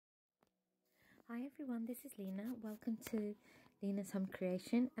Hi everyone, this is Lina. Welcome to Lina's Home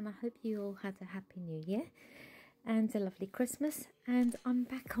Creation, and I hope you all had a happy new year and a lovely Christmas. And I'm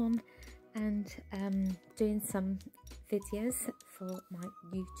back on and doing some videos for my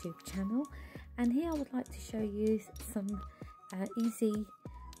YouTube channel, and here I would like to show you some easy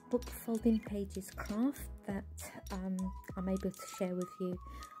book folding pages craft that I'm able to share with you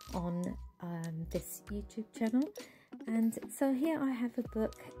on this YouTube channel. And so here I have a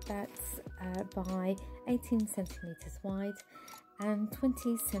book that's by 18 centimeters wide and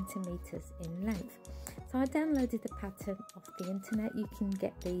 20 centimeters in length. So I downloaded the pattern off the internet. You can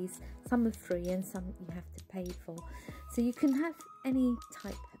get these, some are free and some you have to pay for. So you can have any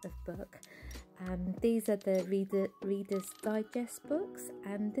type of book. These are the Reader's Digest books,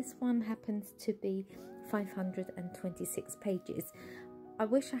 and this one happens to be 526 pages. I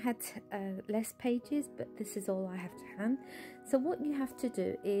wish I had less pages, but this is all I have to hand. So what you have to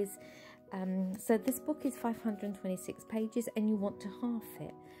do is, so this book is 526 pages and you want to half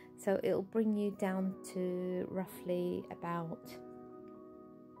it. So it'll bring you down to roughly about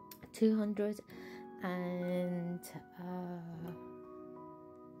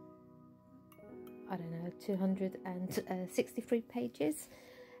 263 pages.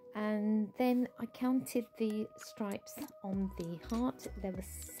 And then I counted the stripes on the heart. There were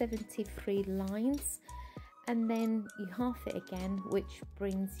 73 lines, and then you half it again, which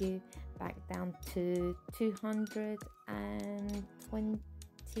brings you back down to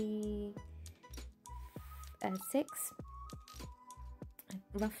 226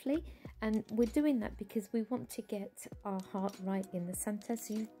 roughly. And we're doing that because we want to get our heart right in the center,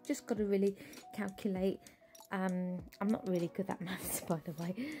 so you've just got to really calculate. I'm not really good at maths, by the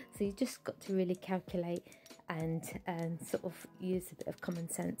way, so you just got to really calculate and sort of use a bit of common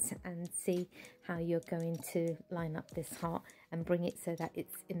sense and see how you're going to line up this heart and bring it so that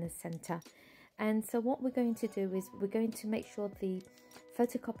it's in the center. And so what we're going to do is we're going to make sure the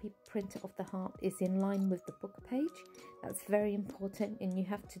photocopy print of the heart is in line with the book page. That's very important, and you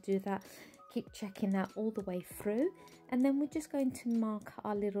have to do that. Keep checking that all the way through, and then we're just going to mark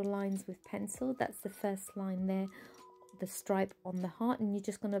our little lines with pencil. That's the first line there, the stripe on the heart, and you're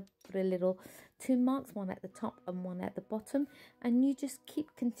just going to put a little 2 marks, one at the top and one at the bottom, and you just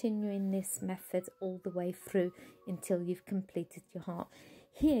keep continuing this method all the way through until you've completed your heart.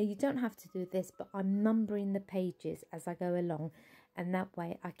 Here you don't have to do this, but I'm numbering the pages as I go along, and that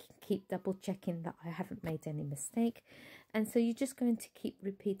way I can keep double checking that I haven't made any mistake. And so you're just going to keep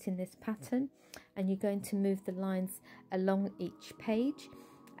repeating this pattern, and you're going to move the lines along each page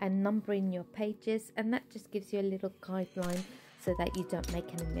and numbering your pages, and that just gives you a little guideline so that you don't make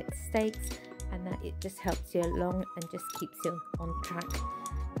any mistakes, and that it just helps you along and just keeps you on track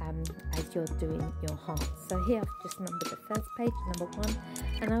as you're doing your heart. So here I've just numbered the first page, number 1,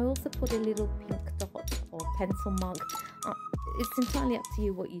 and I also put a little pink dot or pencil mark. It's entirely up to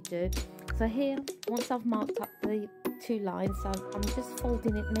you what you do. So here, once I've marked up the 2 lines, so I'm just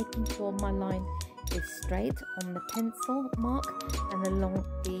folding it, making sure my line is straight on the pencil mark and along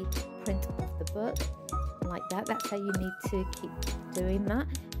the print of the book, like that. That's how you need to keep doing that.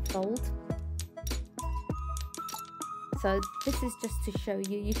 Fold. So this is just to show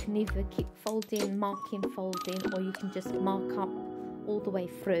you, you can either keep folding, marking, folding, or you can just mark up all the way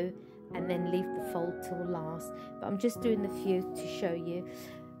through and then leave the fold till last. But I'm just doing the few to show you.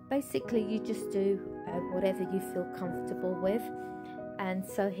 Basically you just do whatever you feel comfortable with. And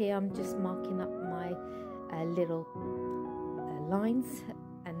so here I'm just marking up my little lines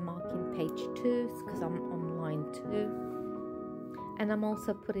and marking page 2 because I'm on line 2, and I'm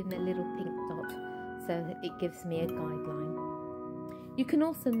also putting a little pink dot so it gives me a guideline. You can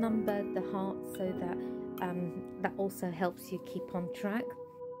also number the heart so that that also helps you keep on track.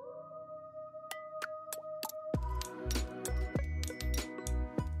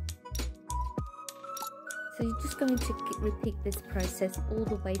 So you're just going to repeat this process all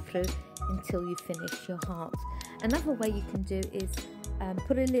the way through until you finish your heart. Another way you can do is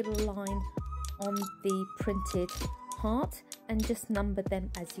put a little line on the printed heart and just number them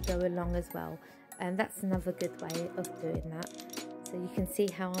as you go along as well. And that's another good way of doing that. So you can see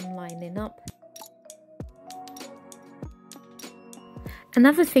how I'm lining up.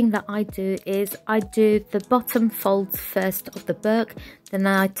 Another thing that I do is I do the bottom folds first of the book, then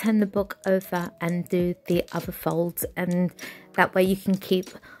I turn the book over and do the other folds, and that way you can keep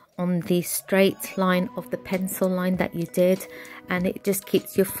on the straight line of the pencil line that you did, and it just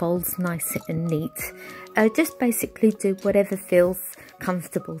keeps your folds nice and neat. Just basically do whatever feels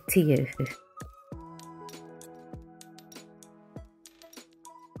comfortable to you.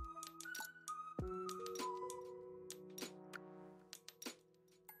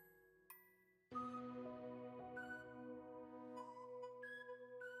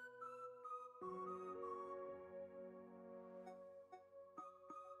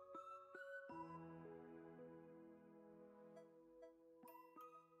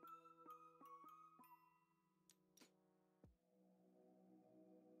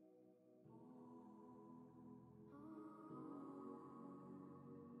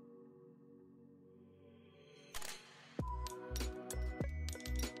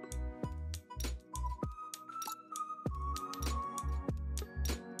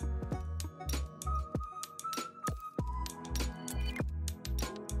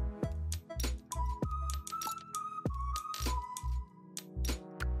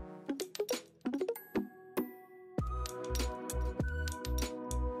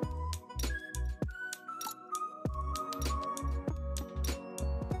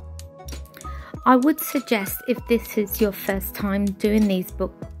 I would suggest, if this is your first time doing these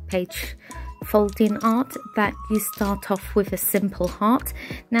book page folding art, that you start off with a simple heart.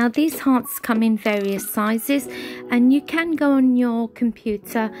 Now these hearts come in various sizes, and you can go on your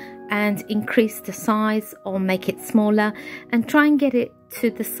computer and increase the size or make it smaller and try and get it to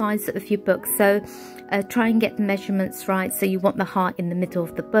the size of your book. So try and get the measurements right. So you want the heart in the middle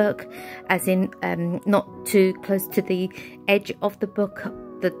of the book, as in not too close to the edge of the book,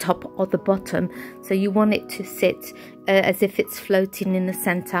 the top or the bottom. So you want it to sit as if it's floating in the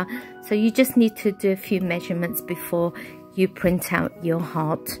center. So you just need to do a few measurements before you print out your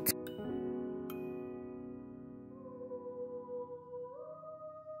heart.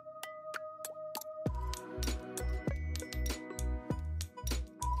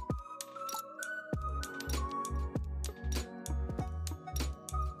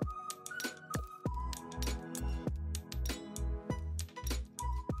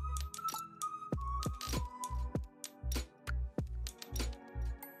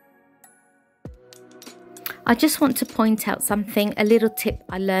 I just want to point out something, a little tip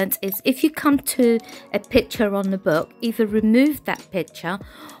I learned is, if you come to a picture on the book, either remove that picture,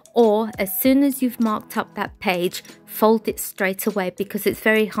 or as soon as you've marked up that page, fold it straight away, because it's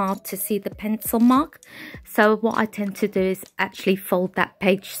very hard to see the pencil mark. So what I tend to do is actually fold that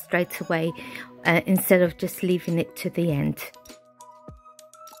page straight away instead of just leaving it to the end.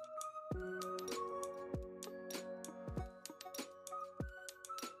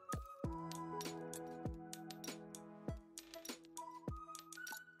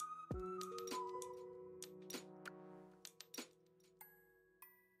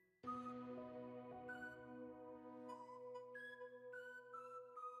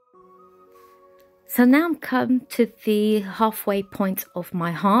 So now I'm come to the halfway point of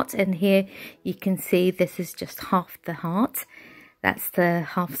my heart, and here you can see this is just half the heart. That's the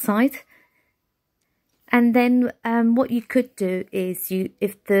half side. And then what you could do is,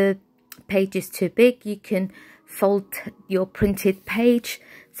 if the page is too big, you can fold your printed page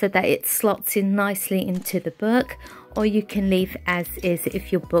so that it slots in nicely into the book, or you can leave as is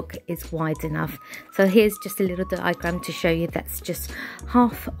if your book is wide enough. So here's just a little diagram to show you that's just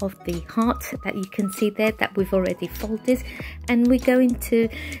half of the heart that you can see there that we've already folded. And we're going to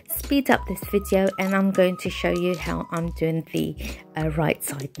speed up this video, and I'm going to show you how I'm doing the right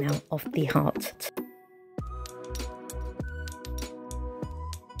side now of the heart.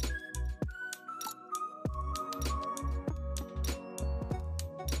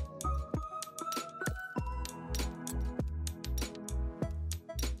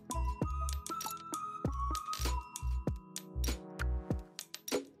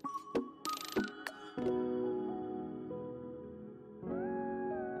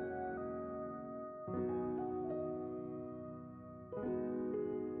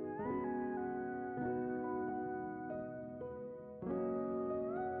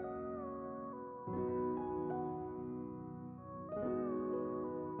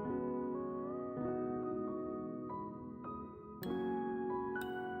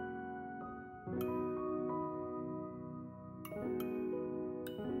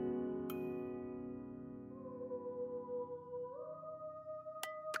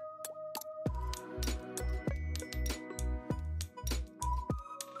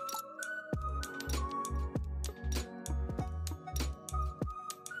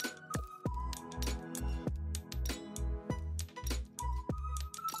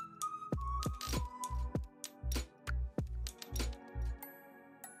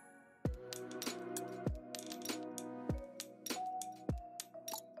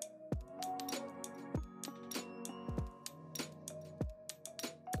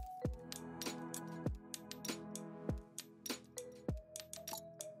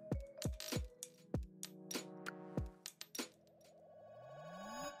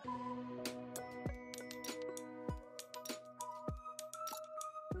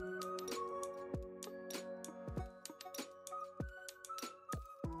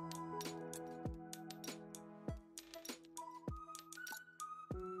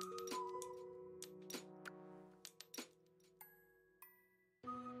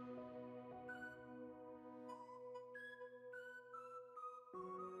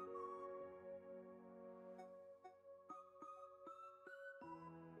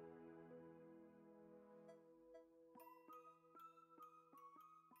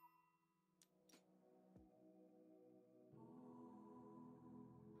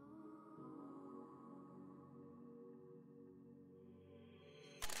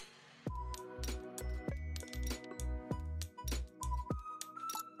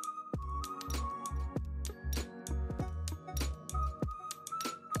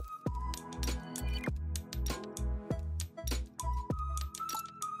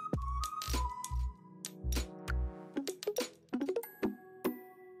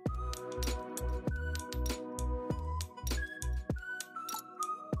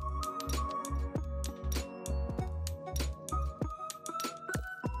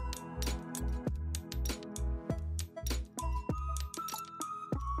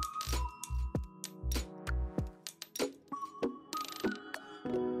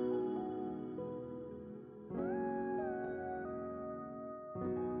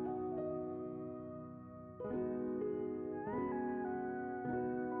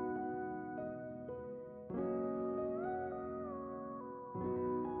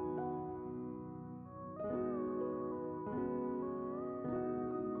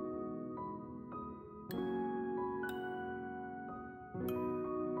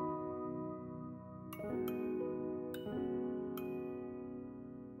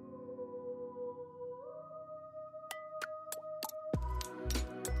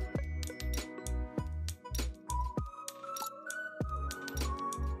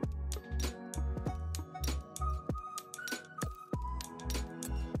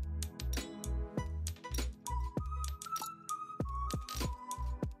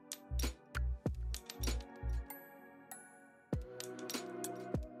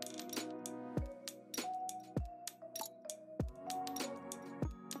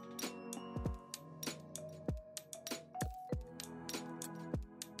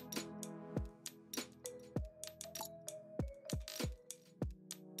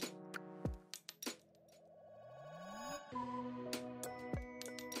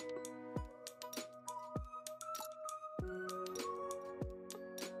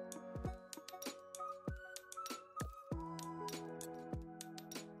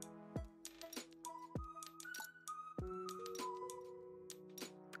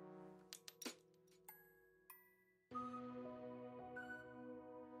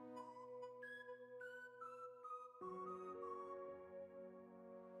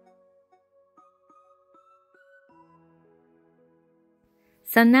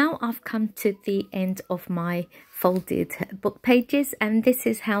 So now I've come to the end of my folded book pages, and this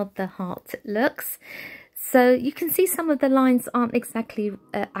is how the heart looks. So you can see some of the lines aren't exactly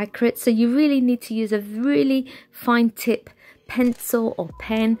accurate, so you really need to use a really fine tip pencil or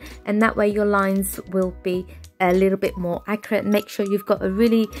pen, and that way your lines will be a little bit more accurate. Make sure you've got a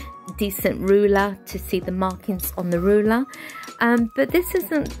really decent ruler to see the markings on the ruler. But this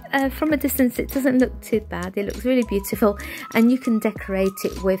isn't, from a distance it doesn't look too bad. It looks really beautiful, and you can decorate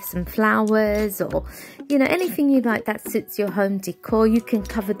it with some flowers, or you know, anything you like that suits your home decor. You can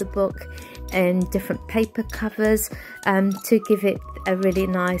cover the book in different paper covers to give it a really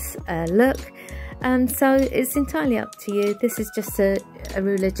nice look. So it's entirely up to you. This is just a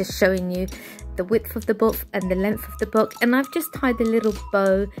ruler just showing you the width of the book and the length of the book, and I've just tied a little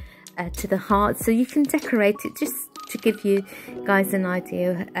bow to the heart, so you can decorate it, just to give you guys an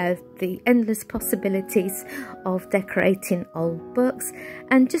idea of the endless possibilities of decorating old books.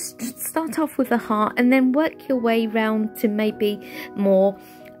 And just start off with a heart and then work your way round to maybe more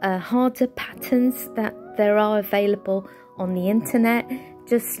harder patterns that there are available on the internet.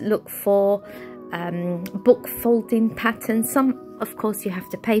 Just look for book folding patterns. Some of course you have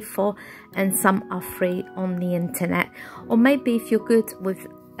to pay for, and some are free on the internet. Or maybe if you're good with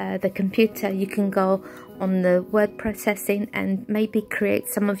the computer, you can go on the word processing and maybe create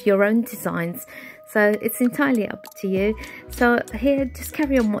some of your own designs. So it's entirely up to you. So here, just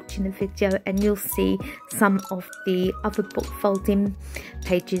carry on watching the video and you'll see some of the other book folding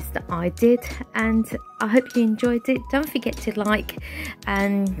pages that I did, and I hope you enjoyed it. Don't forget to like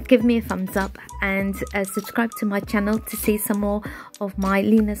and give me a thumbs up, and subscribe to my channel to see some more of my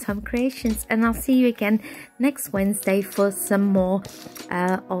Lina's Home Creations, and I'll see you again next Wednesday for some more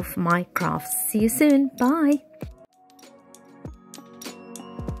of my crafts. See you soon. Bye.